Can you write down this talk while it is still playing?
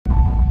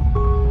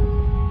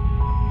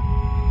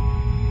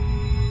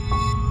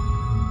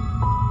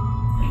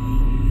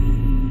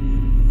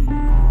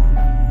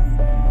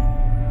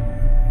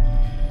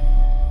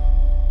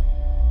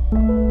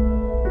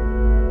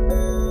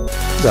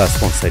دا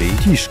سپۆنسەری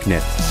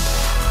تیشکنێت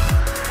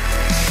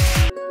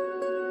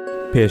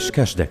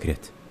پێشکەش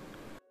دەکرێت.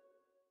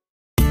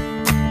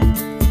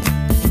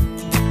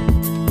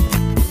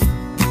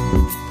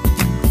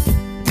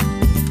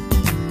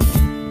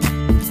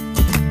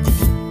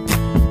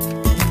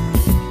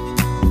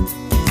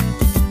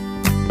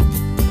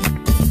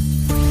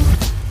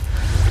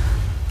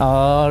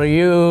 Are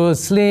you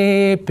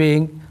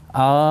sleeping?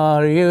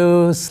 Are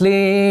you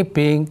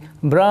sleeping,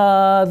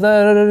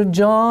 Brother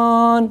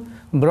John?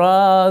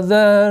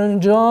 Brother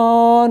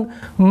John,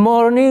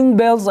 morning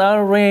bells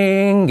are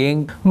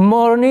ringing,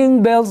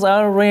 morning bells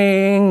are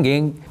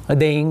ringing,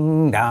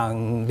 ding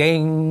dong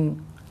ding,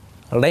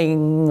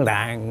 ring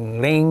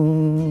dang ring.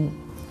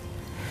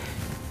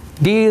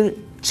 Dear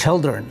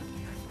children,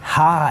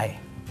 hi,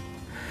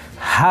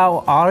 how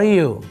are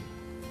you?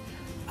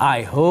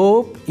 I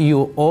hope you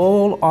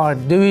all are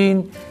doing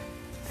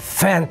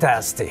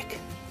fantastic.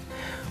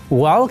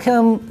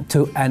 Welcome to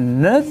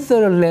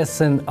another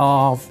lesson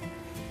of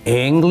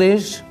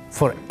English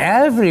for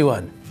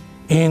everyone.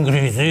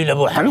 İngilizce ile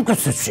bu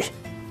herkes.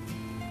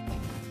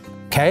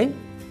 Okay?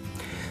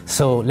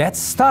 So let's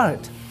start.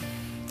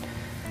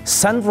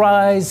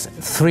 Sunrise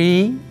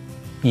 3,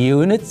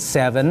 Unit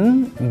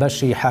 7,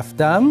 Bashi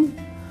Haftam,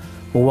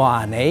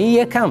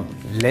 Wanayakam.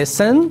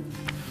 Lesson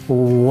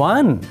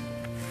 1.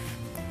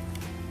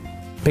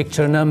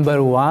 Picture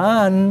number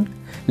 1.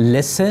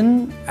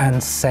 Listen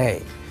and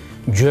say.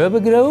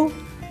 Jobagro,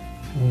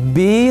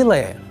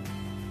 bile.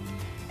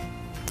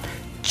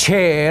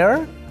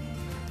 Chair,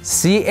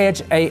 chair,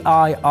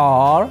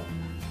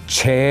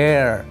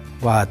 chair.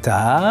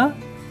 Wata,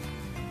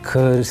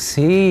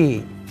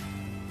 kursi.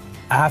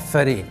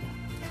 Afarin.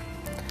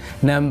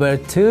 Number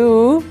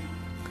 2,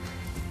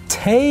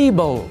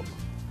 table.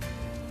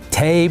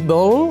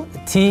 Table,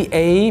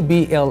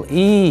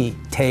 T-A-B-L-E.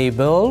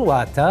 Table,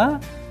 wata,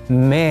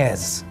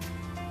 mez.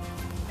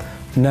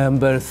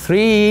 Number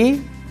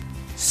 3,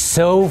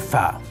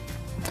 sofa.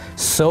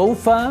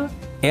 Sofa,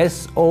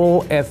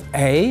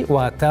 S-O-F-A,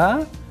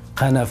 wata,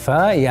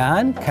 kanafa,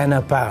 yan,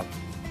 kanapa.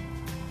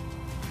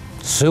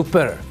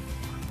 Super.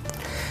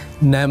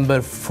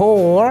 Number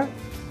 4,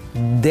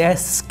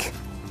 desk.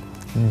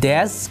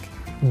 Desk,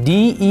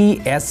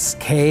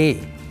 D-E-S-K.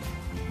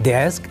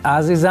 Desk,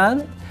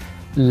 azizan,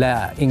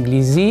 la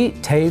İngilizi,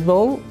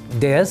 table,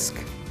 desk,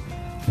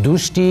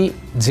 duşti,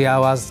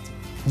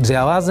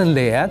 جیاوازن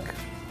لیک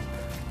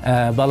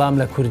بەڵام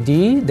لە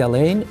کوردی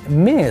دەڵێن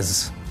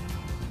مێز.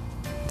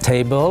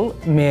 تیبل،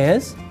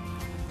 مێز،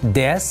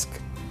 دێسک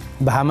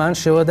بە هەمان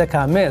شێوە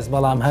دەکا مێز،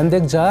 بەڵام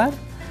هەندێک جار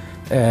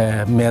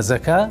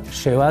مێزەکە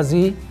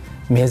شێوازی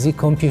مێزی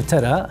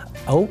کۆمپیوتەرە،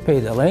 ئەو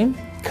پێی دەڵێن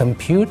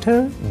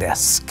کۆمپیوتەر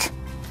دێسک.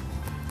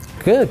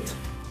 Good.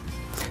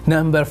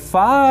 Number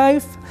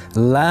 5,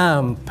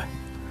 lamp.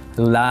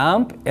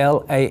 Lamp,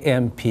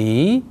 L-A-M-P,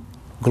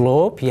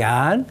 globe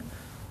یان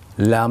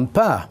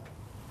lampa.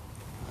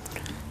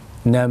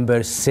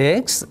 Number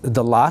 6,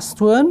 the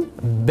last one,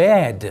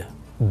 bed.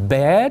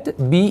 Bed,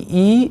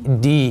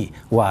 B-E-D.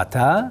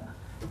 Wata,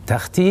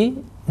 takhti,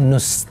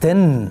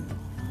 nustin.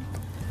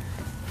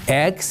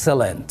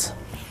 Excellent.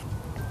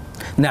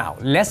 Now,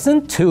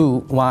 lesson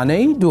 2,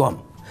 wani duam.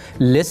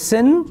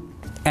 Listen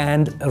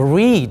and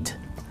read.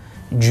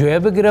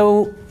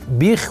 Jebegro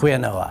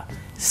bikhwenawa.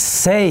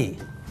 Say.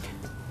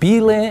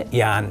 Bile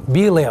yan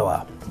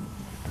bilewa.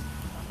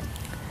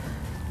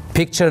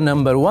 Picture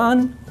number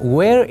 1,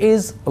 where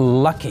is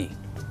Lucky?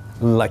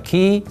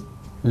 Lucky,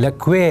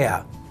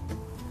 Lakwea.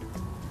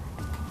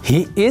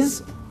 He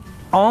is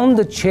on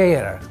the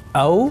chair.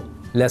 Au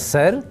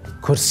lasar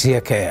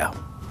kursiyakaya.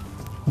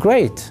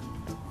 Great.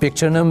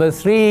 Picture number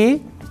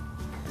 3,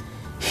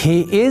 he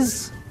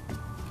is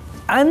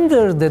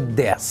under the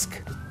desk.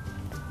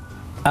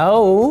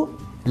 Au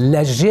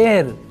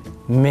lajer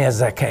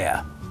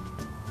mezakaya.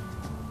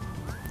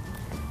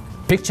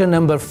 Picture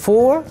number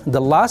 4,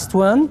 the last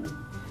one,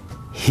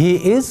 he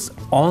is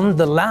on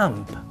the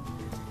lamp.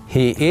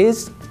 He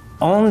is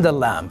on the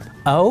lamp.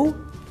 أو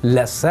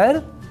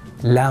لسر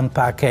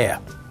lampakea.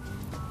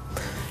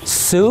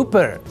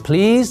 Super.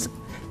 Please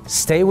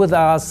stay with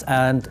us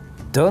and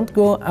don't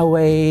go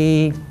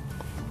away.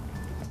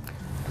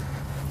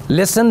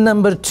 Lesson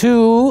number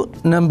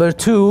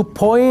 2,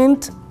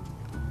 point.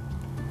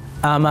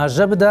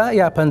 ئاماژە بدە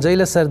یا پەنجەی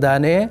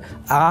لەسەردانێ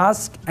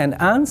ask and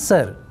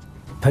answer.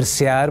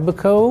 پرسیار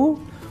بکە و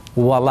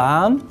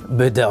وەڵام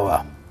بدەوە.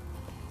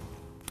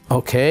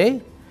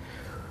 Okay,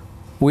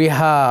 we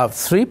have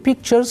 3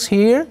 pictures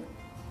here.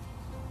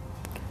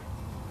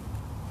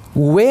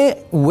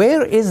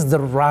 Where is the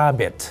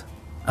rabbit?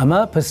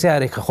 Ama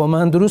پرسیارێکە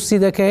خۆمان دروستی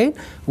دەکەین.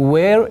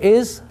 Where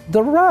is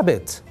the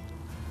rabbit?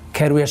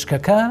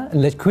 کەروێشکەکە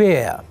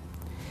لەکوێیە؟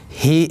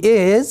 He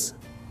is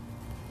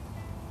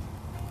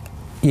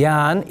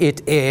یان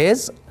it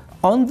is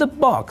on the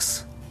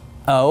box.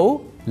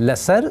 ئەو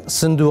لەسەر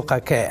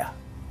سندوقەکەیە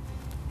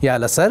یا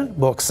لەسەر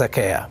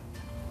بۆکسەکەیە.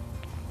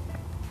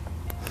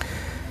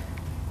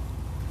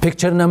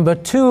 Picture number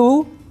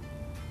 2,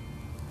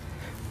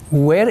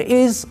 where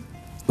is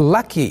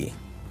Lucky?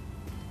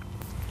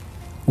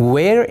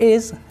 Where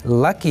is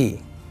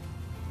Lucky?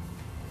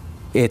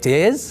 It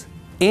is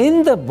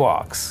in the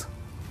box.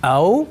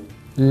 أو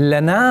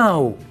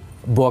لناو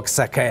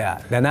بوكسكيا.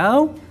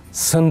 لناو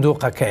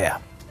صندوقكيا.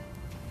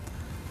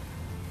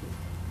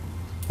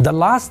 The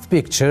last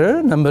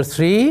picture, number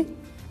 3.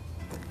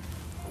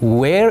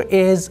 Where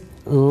is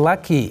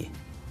Lucky?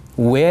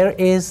 Where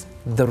is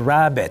the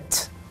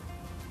rabbit?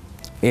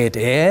 It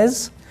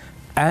is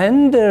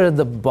under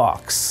the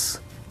box.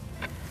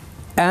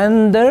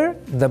 Under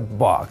the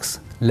box.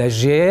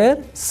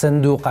 لجير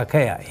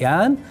صندوقكيا.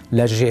 يعني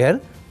لجير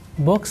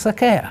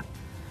بوكسكيا.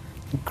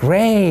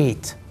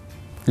 Great.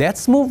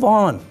 Let's move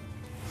on.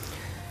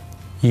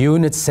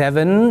 Unit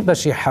 7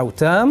 بشي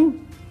حوتم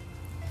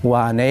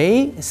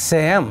واني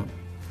سام.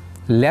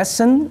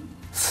 Lesson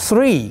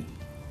 3.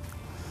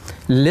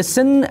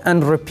 Listen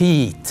and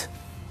repeat.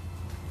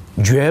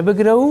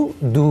 جوابگرو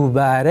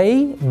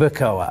دوباره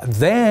بکوا.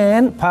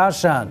 Then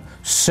پاشان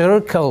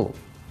circle.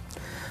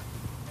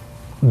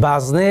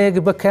 بازنگ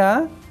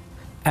بکا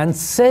and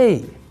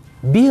say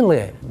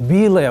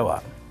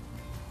bilewa.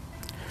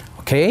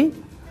 Okay?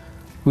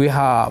 We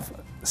have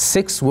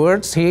 6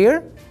 words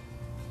here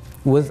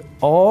with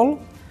all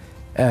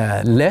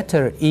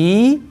letter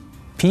E,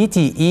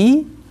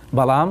 PTE,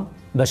 بلام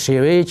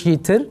بشيوه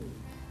چیتر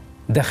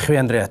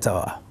دخوین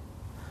ریتوا.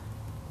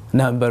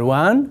 Number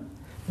 1,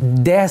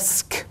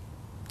 desk.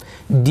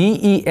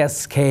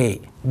 D-E-S-K.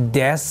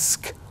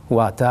 Desk.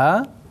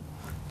 Wata.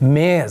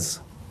 Mez.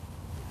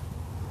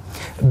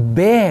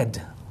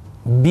 Bed.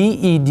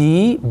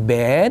 B-E-D.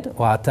 Bed.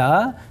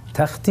 Wata.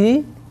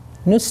 Takhti.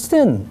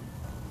 Nustin.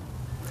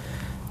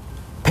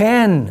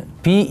 Pen.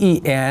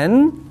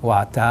 P-E-N.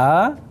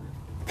 Wata.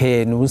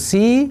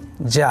 Penusi.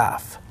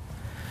 Jaf.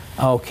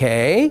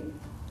 Okay.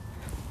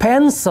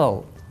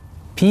 Pencil.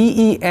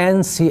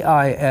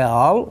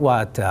 P-E-N-C-I-L.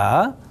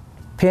 Wata.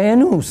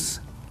 Penus.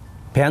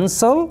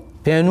 Pencil.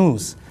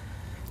 Penus.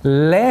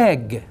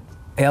 Leg.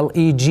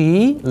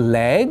 L-E-G.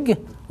 Leg.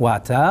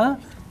 Wata.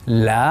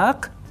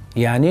 Laq.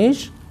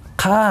 Yanish.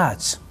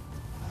 Qaj.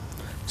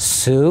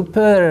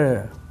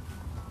 Super.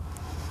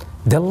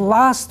 The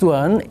last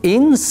one,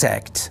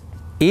 insect.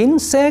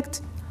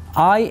 Insect.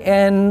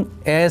 I-N-S-E-C-T.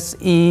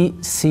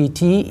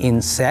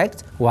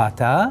 Insect.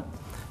 Wata.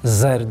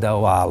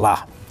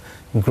 Zardawala.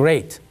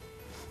 Great.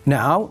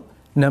 Now,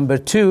 number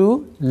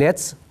 2,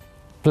 let's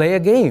play a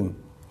game.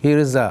 Here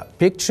is a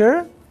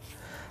picture,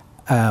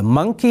 a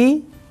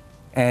monkey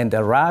and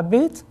a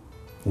rabbit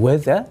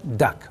with a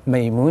duck.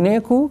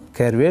 Maymuneku,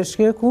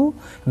 kerveshkeku,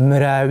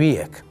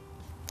 mrawiek.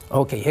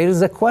 Okay, here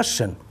is a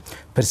question.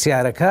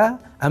 Persiaraka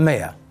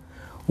amaya.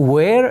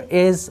 Where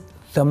is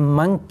the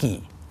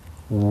monkey?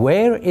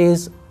 Where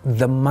is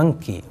the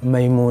monkey?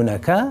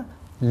 Maymunaka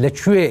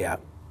lechweya.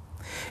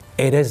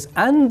 It is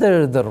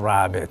under the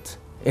rabbit.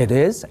 It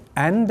is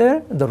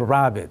under the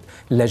rabbit.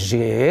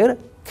 Lajir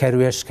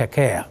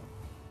kerveshkakea.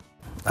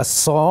 A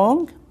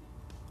song,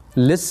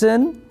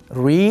 listen,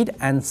 read,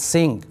 and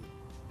sing.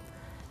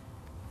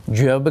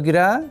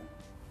 Jobagra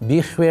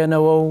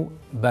bikhwenow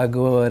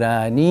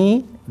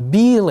bagorani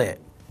bile.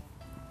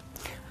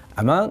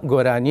 Ama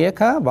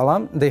goranieka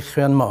balam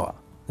dekhwen moa.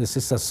 This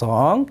is a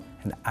song,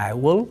 and I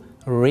will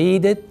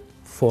read it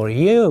for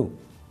you.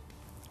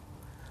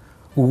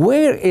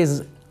 Where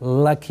is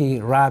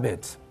Lucky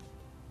Rabbit?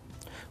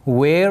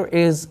 Where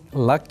is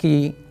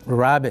Lucky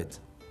Rabbit?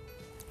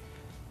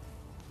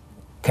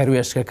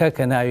 Kerveshkaka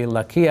kanawi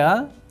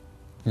Luckyya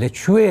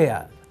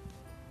lechweya.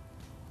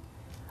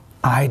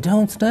 I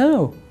don't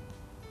know.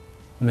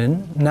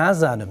 Min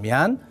nazanim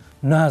yan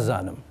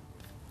nazanim.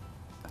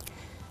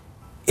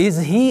 Is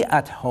he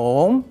at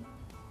home?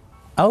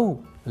 Oh,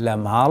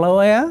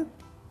 lamalawaya?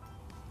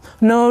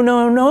 No,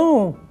 no,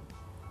 no.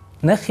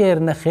 Nakhir,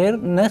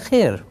 nakhir,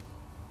 nakhir.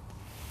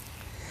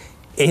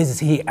 Is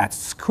he at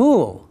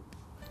school?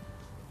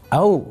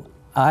 Oh,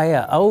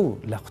 aya, oh,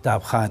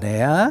 laqtab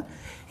khanaya.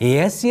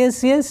 Yes,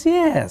 yes, yes,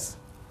 yes.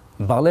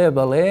 Bale,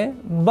 bale,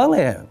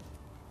 bale.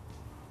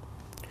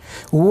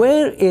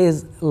 Where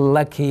is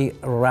Lucky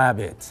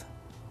Rabbit?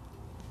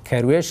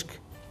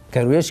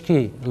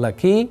 Kerveshki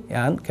Lucky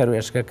and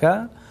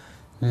Kerveshkaka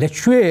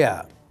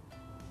lechweya.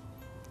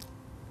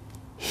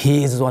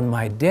 He is on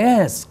my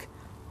desk.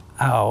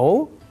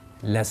 Au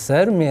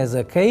lesser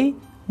mezakei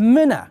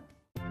mina.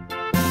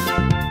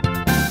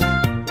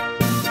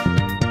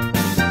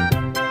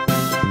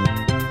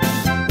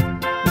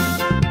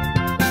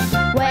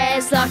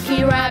 Where's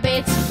Lucky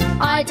Rabbit?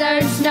 I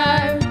don't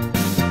know.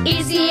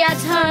 Is he at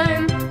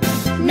home?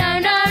 No,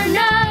 no,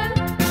 no.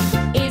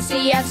 Is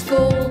he at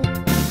school?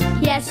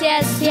 Yes,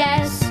 yes,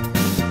 yes.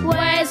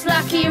 Where's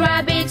Lucky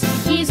Rabbit?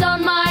 He's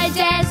on my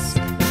desk.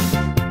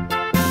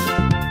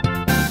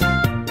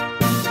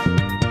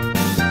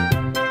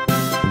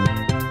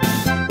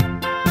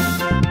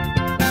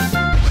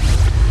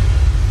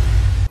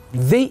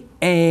 The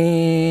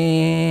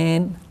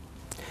end.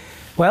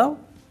 Well,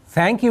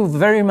 thank you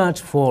very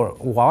much for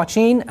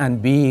watching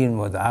and being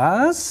with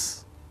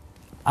us.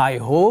 I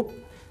hope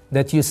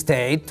that you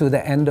stayed to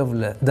the end of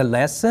the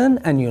lesson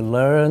and you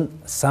learned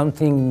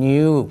something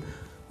new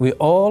We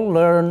all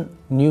learn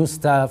new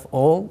stuff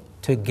all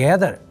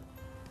together.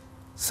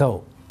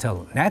 So,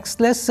 till next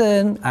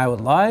lesson, I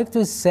would like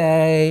to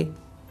say,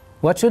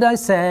 what should I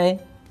say?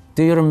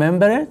 Do you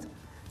remember it?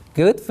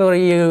 Good for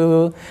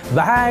you.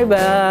 Bye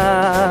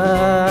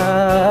bye.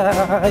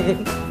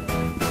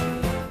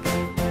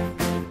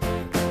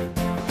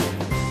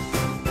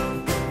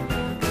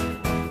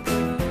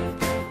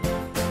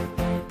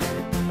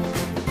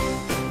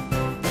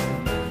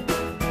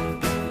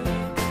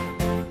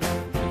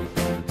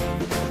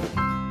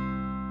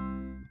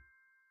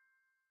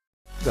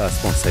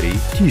 سپۆنسەری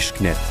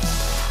تیشکنێت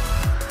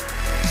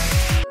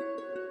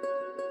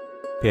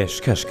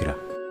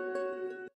پێشکەشکرا.